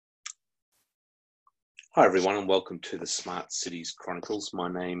Hi, everyone, and welcome to the Smart Cities Chronicles. My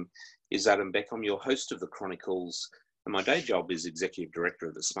name is Adam Beck. I'm your host of the Chronicles, and my day job is Executive Director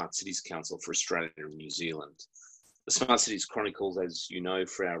of the Smart Cities Council for Australia and New Zealand. The Smart Cities Chronicles, as you know,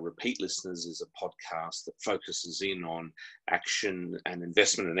 for our repeat listeners, is a podcast that focuses in on action and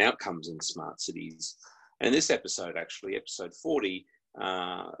investment and outcomes in smart cities. And this episode, actually, episode 40,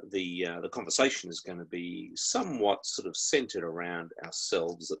 the conversation is going to be somewhat sort of centered around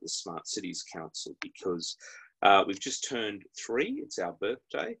ourselves at the Smart Cities Council because we've just turned 3. It's our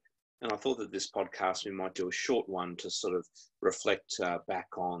birthday. And I thought that this podcast, we might do a short one to sort of reflect back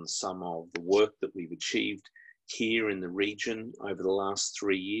on some of the work that we've achieved here in the region over the last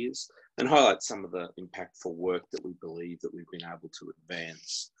 3 years and highlight some of the impactful work that we believe that we've been able to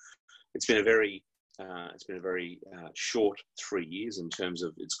advance. It's been a very short 3 years in terms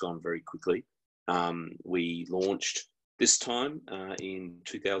of it's gone very quickly. We launched this time in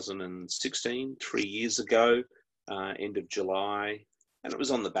 2016, 3 years ago, end of July, and it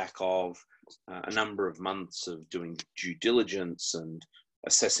was on the back of a number of months of doing due diligence and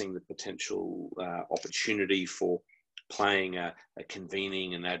assessing the potential opportunity for playing a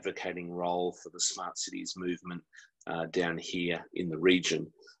convening and advocating role for the smart cities movement down here in the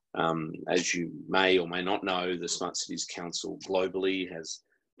region. As you may or may not know, the Smart Cities Council globally has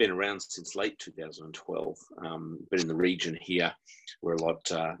been around since late 2012, but in the region here, we're a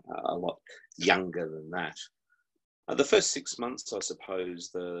lot younger than that. The first 6 months, I suppose,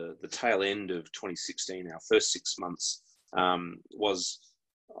 the tail end of 2016, our first 6 months was,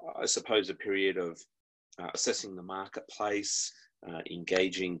 I suppose, a period of assessing the marketplace,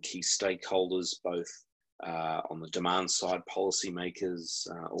 engaging key stakeholders, both on the demand side, policymakers,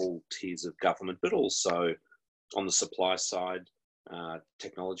 all tiers of government, but also on the supply side,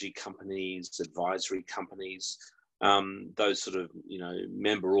 technology companies, advisory companies, those sort of,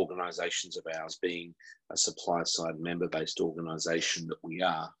 member organisations of ours being a supply side member-based organisation that we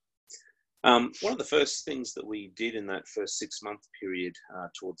are. One of the first things that we did in that first 6-month period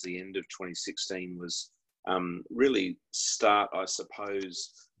towards the end of 2016 was really start, I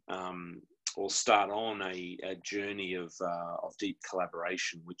suppose, or start on a journey of deep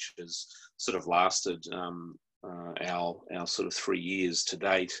collaboration, which has sort of lasted our sort of 3 years to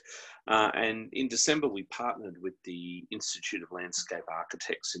date. And in December, we partnered with the Institute of Landscape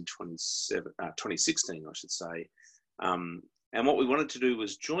Architects in 2016, I should say. And what we wanted to do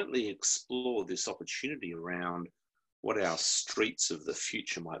was jointly explore this opportunity around what our streets of the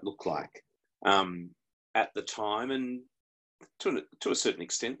future might look like at the time. And to a certain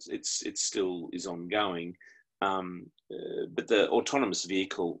extent, it still is ongoing. But the autonomous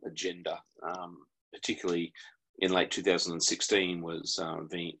vehicle agenda, particularly in late 2016, was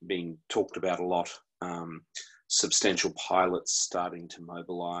being talked about a lot. Substantial pilots starting to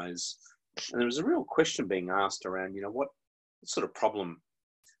mobilise. And there was a real question being asked around, what sort of problem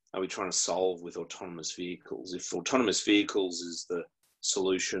are we trying to solve with autonomous vehicles? If autonomous vehicles is the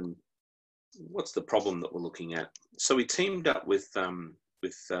solution, what's the problem that we're looking at? So we teamed up with the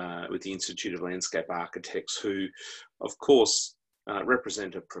Institute of Landscape Architects, who, of course,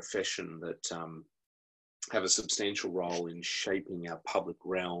 represent a profession that have a substantial role in shaping our public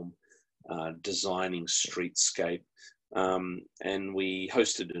realm, designing streetscape. And we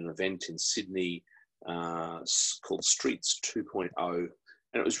hosted an event in Sydney called Streets 2.0, and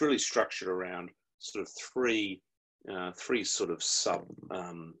it was really structured around sort of three sort of sub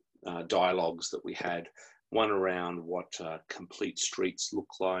dialogues that we had. One around what complete streets look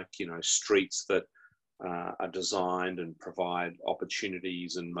like, streets that are designed and provide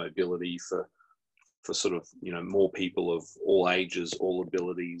opportunities and mobility for sort of, more people of all ages, all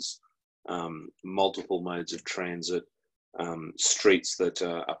abilities, multiple modes of transit, streets that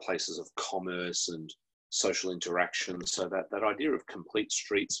are places of commerce and social interaction. So that idea of complete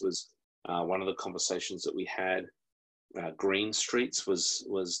streets was one of the conversations that we had. Green streets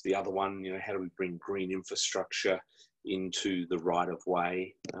was the other one. How do we bring green infrastructure into the right of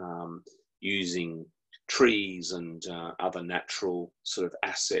way, using trees and other natural sort of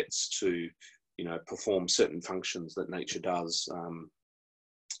assets to, perform certain functions that nature does.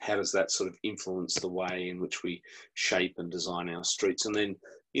 How does that sort of influence the way in which we shape and design our streets? And then,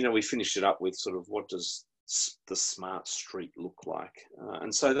 we finished it up with sort of what does the smart street look like?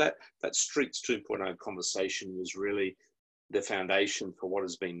 And so that Streets 2.0 conversation was really the foundation for what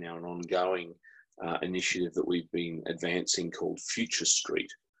has been now an ongoing initiative that we've been advancing called Future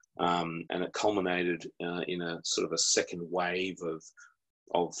Street. And it culminated in a sort of a second wave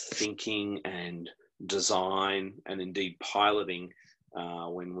of thinking and design and indeed piloting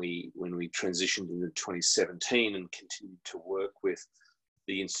when we transitioned into 2017 and continued to work with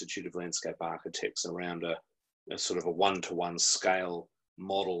the Institute of Landscape Architects around a sort of a one-to-one scale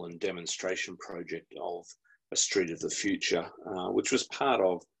model and demonstration project of a street of the future, which was part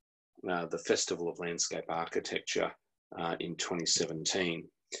of the Festival of Landscape Architecture in 2017.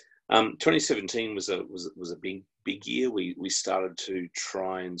 2017 was a big year. We started to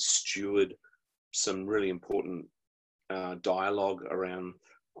try and steward some really important dialogue around,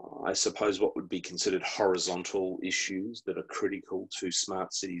 I suppose, what would be considered horizontal issues that are critical to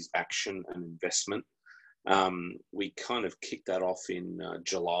smart cities action and investment. We kind of kicked that off in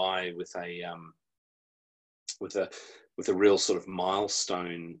July with a real sort of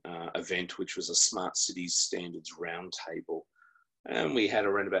milestone event, which was a Smart Cities Standards Roundtable. And we had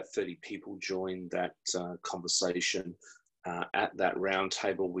around about 30 people join that conversation. At that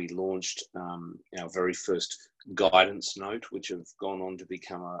roundtable, we launched our very first guidance note, which have gone on to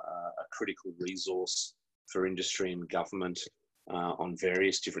become a critical resource for industry and government on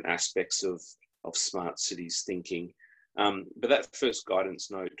various different aspects of smart cities thinking. But that first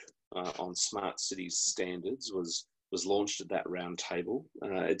guidance note on smart cities standards was launched at that roundtable.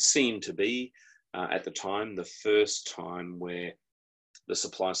 It seemed to be, at the time, the first time where the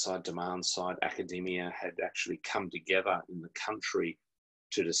supply side, demand side, academia had actually come together in the country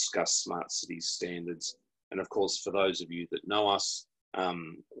to discuss smart cities standards. And of course, for those of you that know us,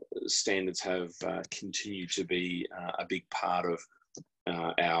 standards have continued to be a big part of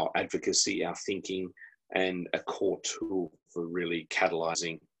our advocacy, our thinking, and a core tool for really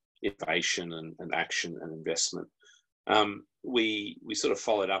catalysing innovation and action and investment. We sort of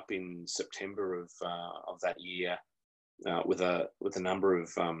followed up in September of that year with a number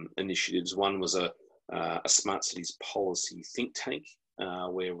of initiatives. One was a smart cities policy think tank,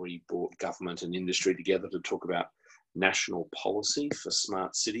 where we brought government and industry together to talk about national policy for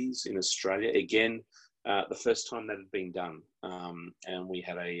smart cities in Australia. Again, the first time that had been done, and we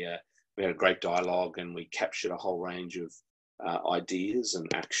had a great dialogue, and we captured a whole range of ideas and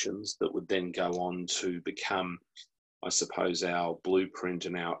actions that would then go on to become, I suppose, our blueprint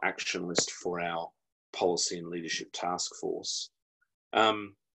and our action list for our policy and leadership task force.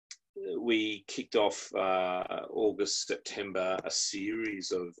 We kicked off August, September, a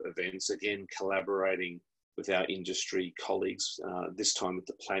series of events, again, collaborating with our industry colleagues, this time with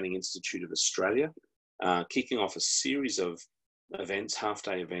the Planning Institute of Australia, kicking off a series of events,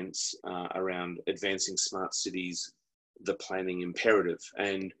 half-day events, around advancing smart cities, the planning imperative.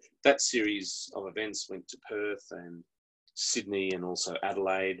 And that series of events went to Perth and Sydney and also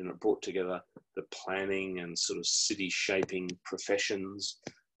Adelaide, and it brought together the planning and sort of city shaping professions.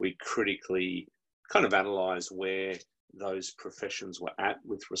 We critically kind of analysed where those professions were at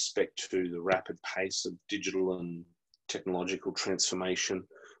with respect to the rapid pace of digital and technological transformation.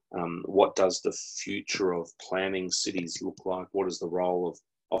 What does the future of planning cities look like? What is the role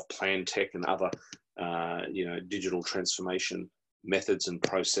of plan tech and other digital transformation methods and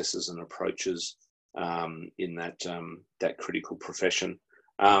processes and approaches in that critical profession?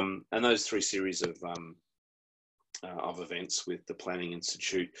 And those three series of events with the Planning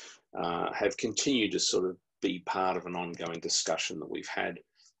Institute have continued to sort of be part of an ongoing discussion that we've had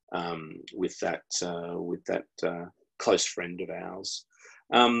with that close friend of ours.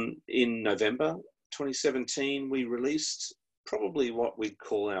 In November 2017, we released probably what we'd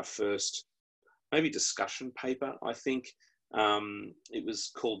call our first maybe discussion paper, I think. It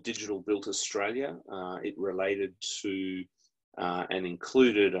was called Digital Built Australia. It related to and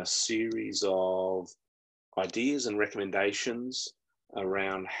included a series of ideas and recommendations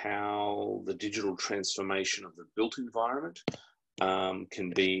around how the digital transformation of the built environment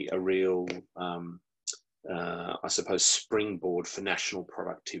can be a real, I suppose, springboard for national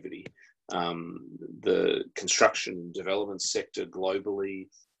productivity. The construction and development sector globally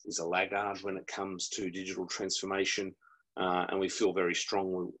is a laggard when it comes to digital transformation. And we feel very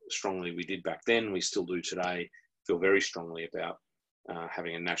strongly, we did back then, we still do today, feel very strongly about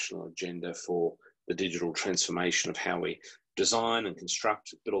having a national agenda for the digital transformation of how we design and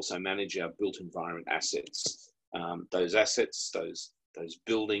construct, but also manage our built environment assets. Those assets, those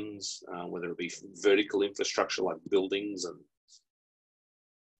buildings, whether it be vertical infrastructure like buildings and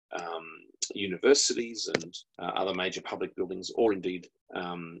universities and other major public buildings, or indeed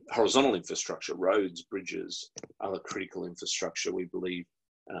horizontal infrastructure, roads, bridges, other critical infrastructure. We believe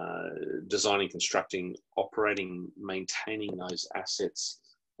designing, constructing, operating, maintaining those assets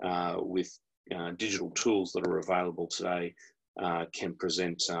with digital tools that are available today can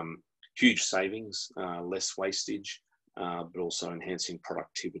present huge savings, less wastage, but also enhancing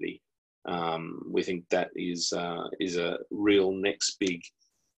productivity. We think that is a real next big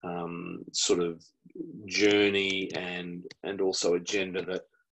sort of journey and also agenda that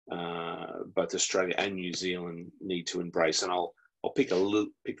both Australia and New Zealand need to embrace. And I'll pick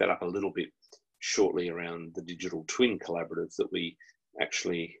that up a little bit shortly around the Digital Twin Collaborative that we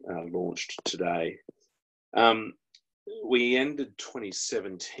actually launched today. We ended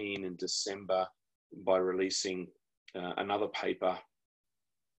 2017 in December by releasing another paper,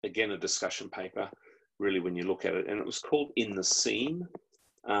 again a discussion paper, really when you look at it, and it was called In the Seam.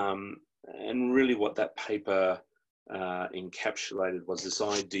 And really what that paper encapsulated was this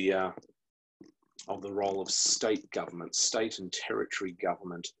idea of the role of state government, state and territory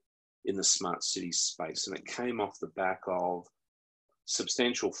government in the smart city space. And it came off the back of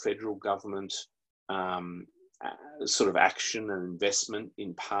substantial federal government sort of action and investment,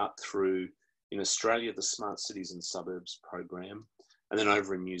 in part through, in Australia, the Smart Cities and Suburbs program. And then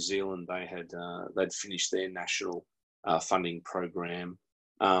over in New Zealand, they'd finished their national funding program.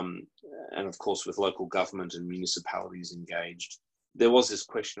 And of course, with local government and municipalities engaged, there was this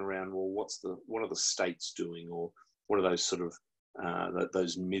question around, well, what are the states doing, or what are those sort of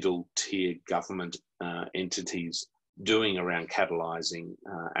those middle tier government entities doing around catalysing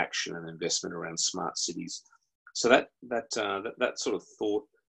action and investment around smart cities? So that sort of thought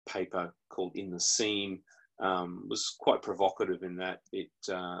paper called In the Seam was quite provocative in that it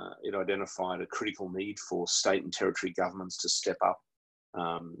identified a critical need for state and territory governments to step up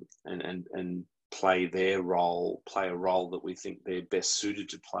and play a role that we think they're best suited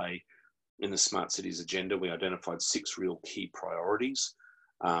to play in the smart cities agenda. We identified 6 real key priorities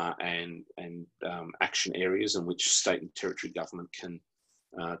and action areas in which state and territory government can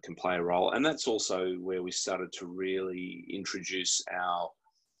play a role. And that's also where we started to really introduce our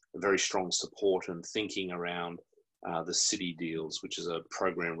very strong support and thinking around the City Deals, which is a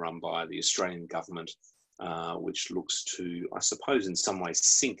program run by the Australian government, which looks to, I suppose, in some ways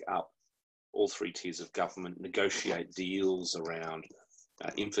sync up all 3 tiers of government, negotiate deals around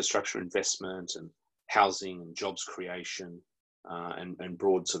infrastructure investment and housing and jobs creation and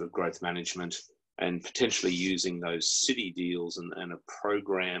broad sort of growth management, and potentially using those city deals and a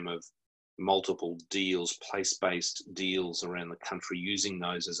program of multiple deals, place-based deals around the country, using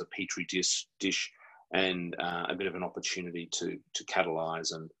those as a petri dish and a bit of an opportunity to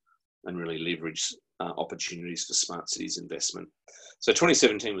catalyse and really leverage opportunities for smart cities investment. So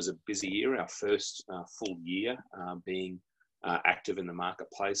 2017 was a busy year, our first full year being active in the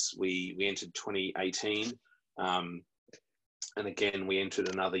marketplace. We entered 2018 and again, we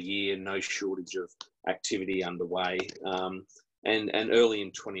entered another year, no shortage of activity underway. And early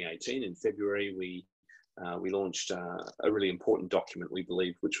in 2018, in February, we launched a really important document, we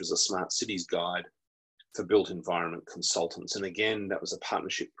believe, which was a Smart Cities Guide for built environment consultants. And again, that was a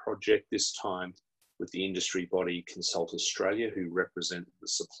partnership project, this time with the industry body Consult Australia, who represent the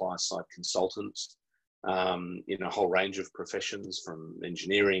supply side consultants in a whole range of professions, from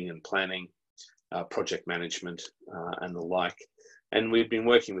engineering and planning, project management and the like. And we've been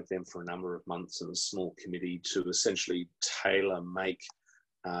working with them for a number of months in a small committee to essentially tailor make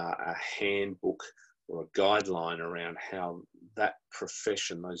a handbook or a guideline around how that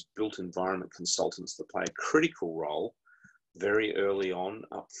profession, those built environment consultants that play a critical role very early on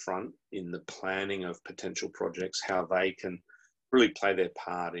up front in the planning of potential projects, how they can really play their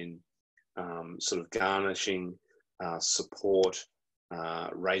part in sort of garnishing support,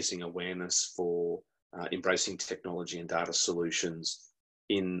 raising awareness for embracing technology and data solutions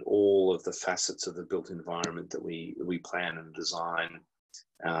in all of the facets of the built environment that we plan and design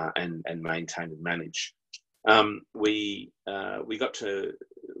and maintain and manage. We got to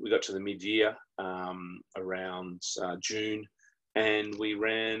the mid-year around June, and we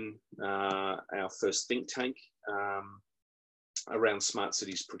ran our first think tank around smart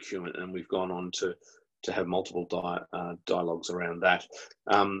cities procurement, and we've gone on to have multiple dialogues around that.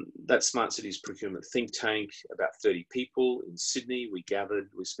 That Smart Cities Procurement think tank, about 30 people in Sydney, we gathered,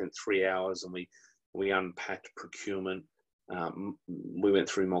 we spent 3 hours and we unpacked procurement. We went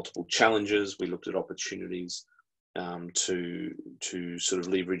through multiple challenges. We looked at opportunities to sort of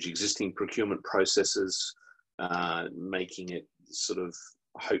leverage existing procurement processes, making it sort of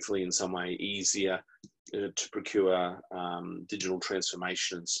hopefully in some way easier to procure digital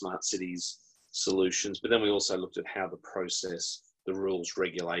transformation and smart cities solutions. But then we also looked at how the process, the rules,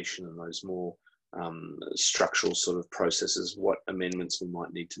 regulation, and those more structural sort of processes, what amendments we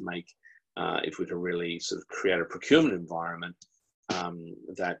might need to make if we're to really sort of create a procurement environment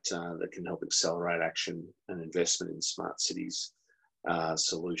that can help accelerate action and investment in smart cities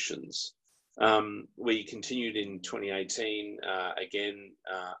solutions. We continued in 2018, again,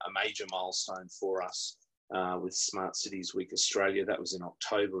 a major milestone for us with Smart Cities Week Australia. That was in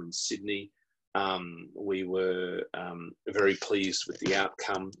October in Sydney. We were very pleased with the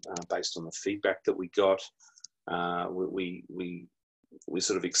outcome based on the feedback that we got. We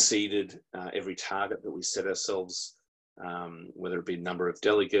sort of exceeded every target that we set ourselves, whether it be number of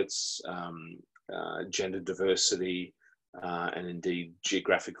delegates, gender diversity, and indeed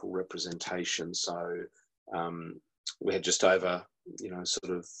geographical representation. So we had just over,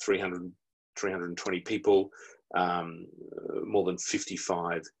 sort of 320 people, more than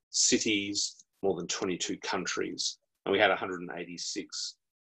 55 cities, more than 22 countries, and we had 186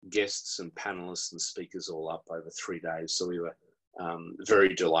 guests and panelists and speakers all up over 3 days. So we were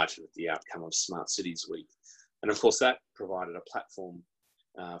very delighted with the outcome of Smart Cities Week. And of course, that provided a platform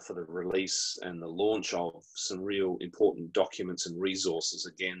for the release and the launch of some real important documents and resources,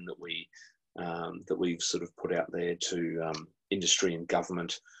 again, that we've sort of put out there to industry and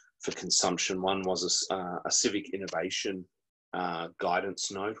government for consumption. One was a civic innovation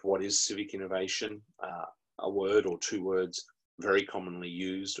guidance note. What is civic innovation? A word or two words very commonly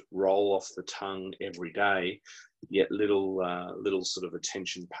used, roll off the tongue every day, yet little sort of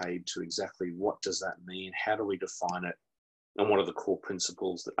attention paid to exactly what does that mean, how do we define it, and what are the core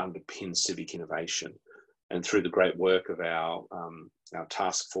principles that underpin civic innovation. And through the great work of our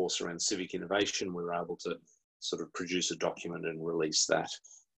task force around civic innovation, we were able to sort of produce a document and release that.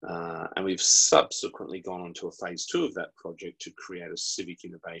 And we've subsequently gone on to a phase 2 of that project to create a civic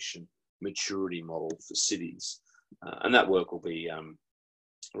innovation maturity model for cities. And that work will be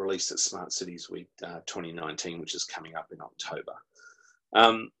released at Smart Cities Week 2019, which is coming up in October.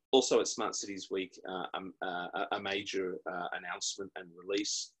 Also at Smart Cities Week, a major announcement and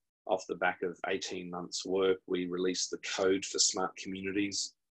release off the back of 18 months work. We released the Code for Smart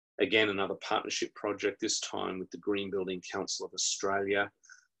Communities. Again, another partnership project, this time with the Green Building Council of Australia.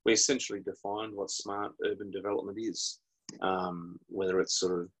 We essentially defined what smart urban development is. Whether it's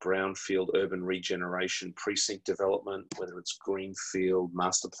sort of brownfield urban regeneration precinct development, whether it's greenfield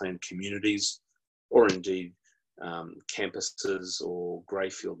master plan communities, or indeed campuses or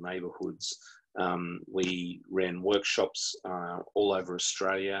greyfield neighbourhoods. We ran workshops all over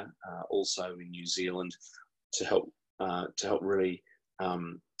Australia, also in New Zealand, to help really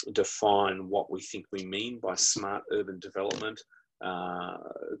define what we think we mean by smart urban development,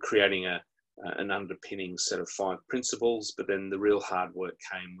 creating an underpinning set of 5 principles, but then the real hard work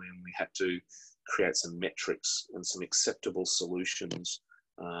came when we had to create some metrics and some acceptable solutions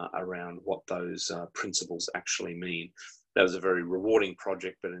around what those principles actually mean. That was a very rewarding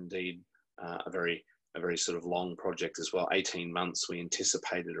project, but indeed a very sort of long project as well. 18 months, we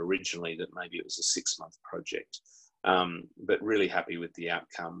anticipated originally that maybe it was a 6-month project, but really happy with the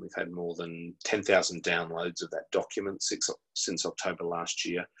outcome. We've had more than 10,000 downloads of that document since October last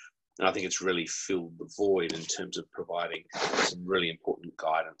year. And I think it's really filled the void in terms of providing some really important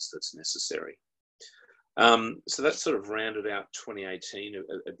guidance that's necessary. So that sort of rounded out 2018,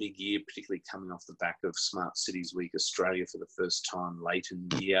 a big year, particularly coming off the back of Smart Cities Week Australia for the first time late in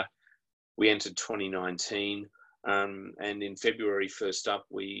the year. We entered 2019, and in February, first up,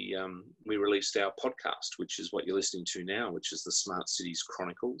 we released our podcast, which is what you're listening to now, which is the Smart Cities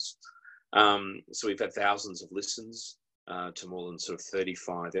Chronicles. So we've had thousands of listens to more than sort of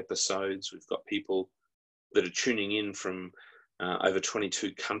 35 episodes. We've got people that are tuning in from over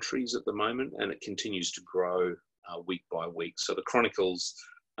 22 countries at the moment, and it continues to grow week by week. So the Chronicles,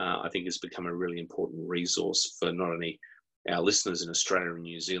 I think, has become a really important resource for not only our listeners in Australia and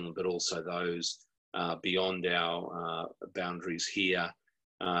New Zealand, but also those beyond our boundaries here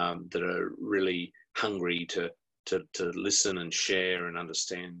that are really hungry to listen and share and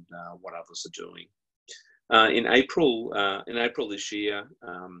understand what others are doing. In April this year,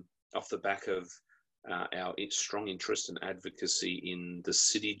 off the back of our strong interest and advocacy in the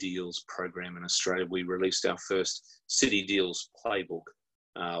City Deals program in Australia, we released our first City Deals playbook,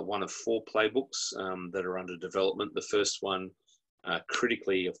 one of 4 playbooks that are under development. The first one,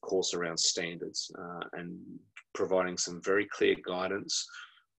 critically, of course, around standards and providing some very clear guidance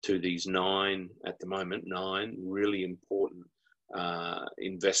to these 9 really important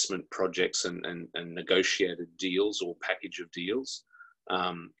investment projects and negotiated deals or package of deals,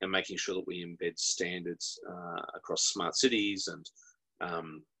 and making sure that we embed standards across smart cities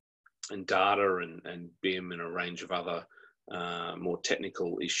and data and BIM and a range of other more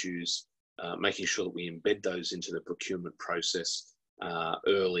technical issues, making sure that we embed those into the procurement process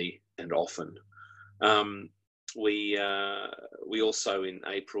early and often. We also in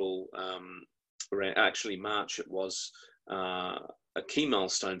April, actually March, it was a key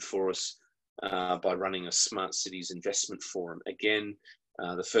milestone for us by running a Smart Cities Investment Forum. Again,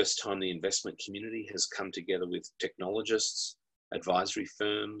 the first time the investment community has come together with technologists advisory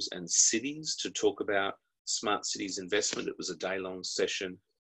firms and cities to talk about smart cities investment. It was a day-long session.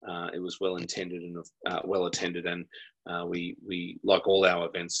 It was well attended, and we, like all our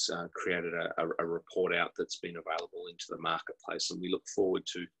events, created a report out that's been available into the marketplace, and we look forward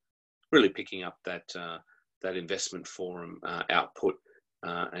to really picking up that investment forum output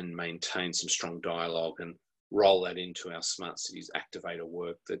and maintain some strong dialogue and roll that into our Smart Cities Activator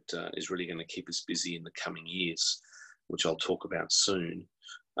work that is really going to keep us busy in the coming years, which I'll talk about soon.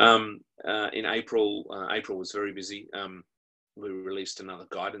 In April was very busy. We released another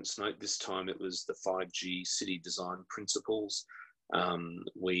guidance note. This time it was the 5G city design principles.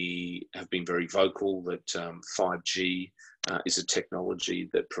 We have been very vocal that 5G is a technology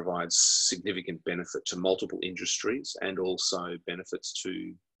that provides significant benefit to multiple industries and also benefits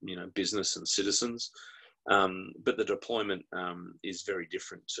to business and citizens. But the deployment is very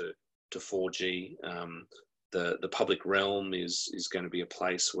different to 4G. The public realm is going to be a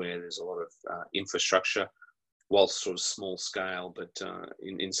place where there's a lot of infrastructure, whilst sort of small scale, but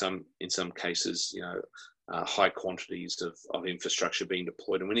in some cases, high quantities of infrastructure being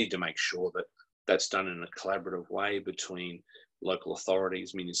deployed, and we need to make sure that that's done in a collaborative way between local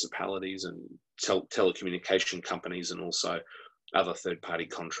authorities, municipalities, and telecommunication companies, and also other third-party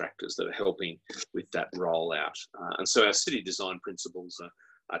contractors that are helping with that rollout. And so our city design principles are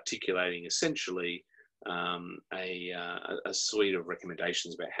articulating essentially a suite of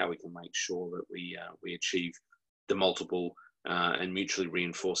recommendations about how we can make sure that we achieve the multiple and mutually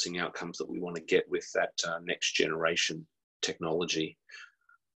reinforcing outcomes that we want to get with that next generation technology.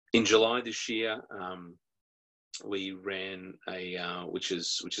 In July this year, we ran we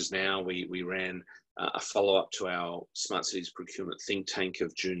ran a follow-up to our Smart Cities Procurement Think Tank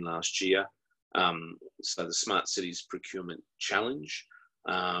of June last year. So the Smart Cities Procurement Challenge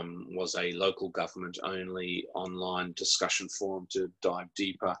was a local government only online discussion forum to dive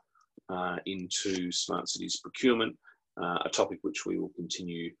deeper into smart cities procurement, a topic which we will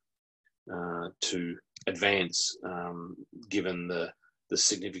continue to advance given the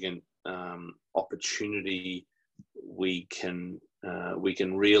significant opportunity we can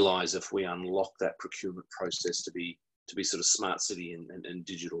realise if we unlock that procurement process to be sort of smart city and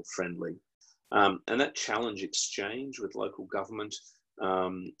digital friendly. And that challenge exchange with local government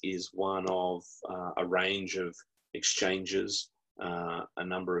is one of a range of exchanges, a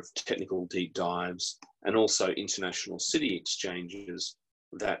number of technical deep dives, and also international city exchanges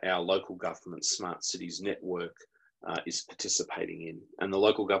that our local government Smart Cities Network is participating in. And the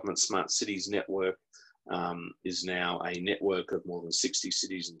local government Smart Cities Network is now a network of more than 60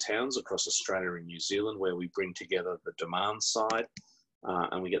 cities and towns across Australia and New Zealand, where we bring together the demand side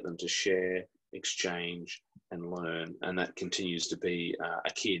and we get them to share, exchange and learn. And that continues to be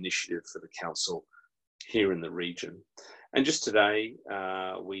a key initiative for the council here in the region. And just today,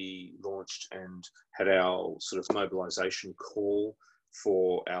 we launched and had our sort of mobilisation call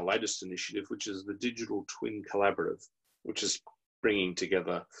for our latest initiative, which is the Digital Twin Collaborative, which is bringing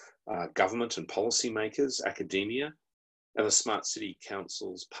together government and policymakers, academia, and the Smart City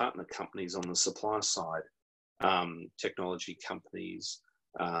Council's partner companies on the supply side, technology companies,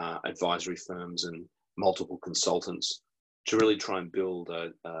 advisory firms, and multiple consultants, to really try and build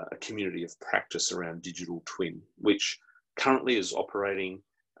a community of practice around digital twin, which currently is operating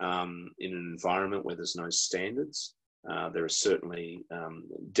in an environment where there's no standards. There are certainly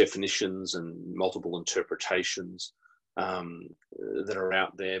definitions and multiple interpretations that are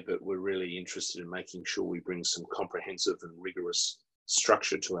out there, but we're really interested in making sure we bring some comprehensive and rigorous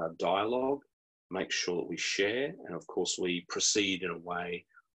structure to our dialogue, make sure that we share, and of course we proceed in a way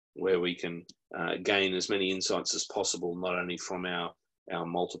where we can gain as many insights as possible, not only from our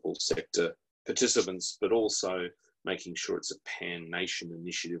multiple sector participants, but also making sure it's a pan-nation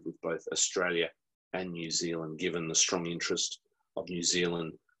initiative with both Australia and New Zealand, given the strong interest of New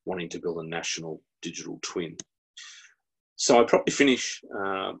Zealand wanting to build a national digital twin. So I'll probably finish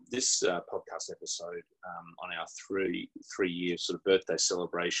this podcast episode on our three-year sort of birthday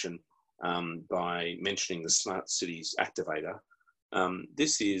celebration by mentioning the Smart Cities Activator.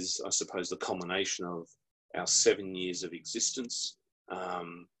 This is, I suppose, the culmination of our 7 years of existence,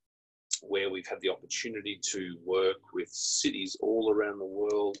 where we've had the opportunity to work with cities all around the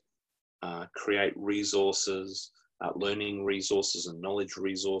world, create resources, learning resources and knowledge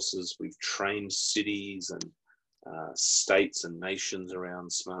resources. We've trained cities and states and nations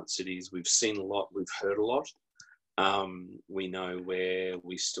around smart cities. We've seen a lot, we've heard a lot. We know where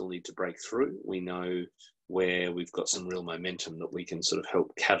we still need to break through. We know where we've got some real momentum that we can sort of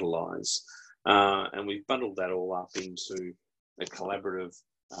help catalyse. And we've bundled that all up into a collaborative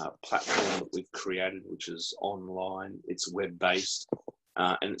platform that we've created, which is online. It's web-based,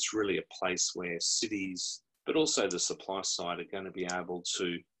 and it's really a place where cities, but also the supply side, are going to be able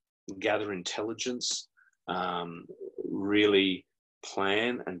to gather intelligence, really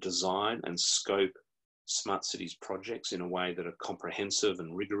plan and design and scope smart cities projects in a way that are comprehensive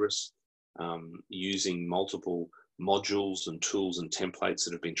and rigorous, using multiple modules and tools and templates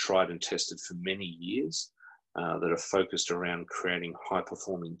that have been tried and tested for many years, that are focused around creating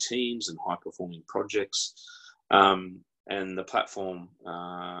high-performing teams and high-performing projects. And the platform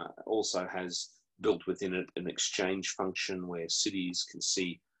also has built within it an exchange function where cities can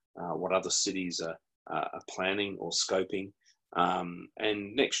see what other cities are planning or scoping.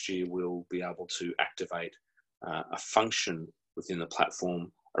 And next year, we'll be able to activate a function within the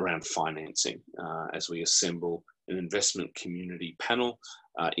platform around financing as we assemble an investment community panel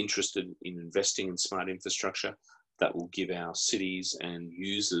interested in investing in smart infrastructure that will give our cities and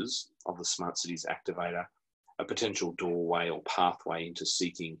users of the Smart Cities Activator a potential doorway or pathway into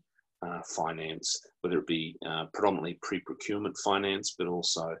seeking finance, whether it be predominantly pre-procurement finance, but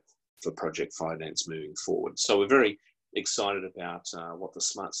also for project finance moving forward. So we're very excited about what the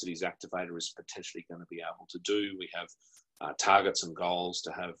Smart Cities Activator is potentially going to be able to do. We have targets and goals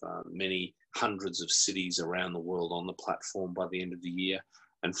to have many hundreds of cities around the world on the platform by the end of the year.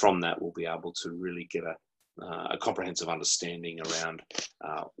 And from that, we'll be able to really get a comprehensive understanding around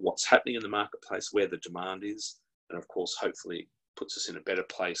what's happening in the marketplace, where the demand is, and of course, hopefully it puts us in a better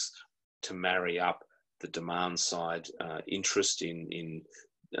place to marry up the demand side interest in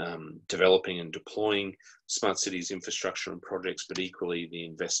developing and deploying smart cities infrastructure and projects, but equally the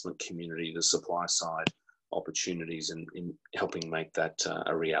investment community, the supply side opportunities in helping make that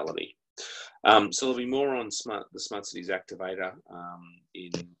a reality. So there'll be more on the Smart Cities Activator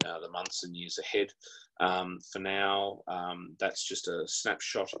in the months and years ahead. For now, that's just a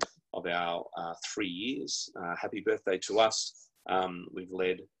snapshot of our 3 years. Happy birthday to us. We've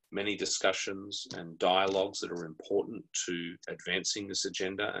led many discussions and dialogues that are important to advancing this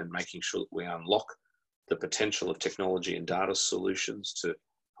agenda and making sure that we unlock the potential of technology and data solutions to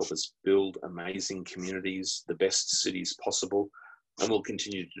help us build amazing communities, the best cities possible, and we'll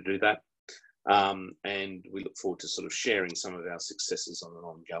continue to do that. And we look forward to sort of sharing some of our successes on an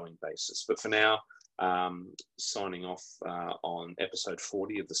ongoing basis. But for now, signing off on episode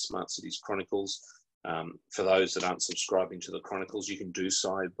 40 of the Smart Cities Chronicles. For those that aren't subscribing to the Chronicles, you can do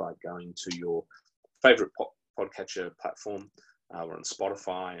so by going to your favourite podcatcher platform. We're on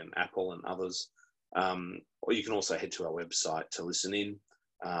Spotify and Apple and others. Or you can also head to our website to listen in,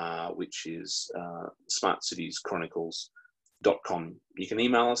 which is smartcitieschronicles.com. You can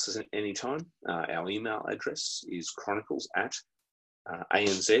email us at any time. Our email address is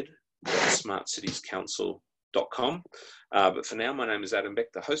chronicles@anz.smartcitiescouncil.com. But for now, my name is Adam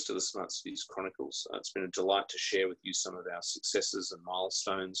Beck, the host of the Smart Cities Chronicles. It's been a delight to share with you some of our successes and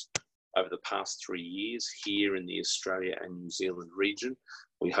milestones over the past 3 years here in the Australia and New Zealand region.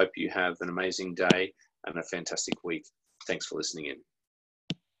 We hope you have an amazing day and a fantastic week. Thanks for listening in.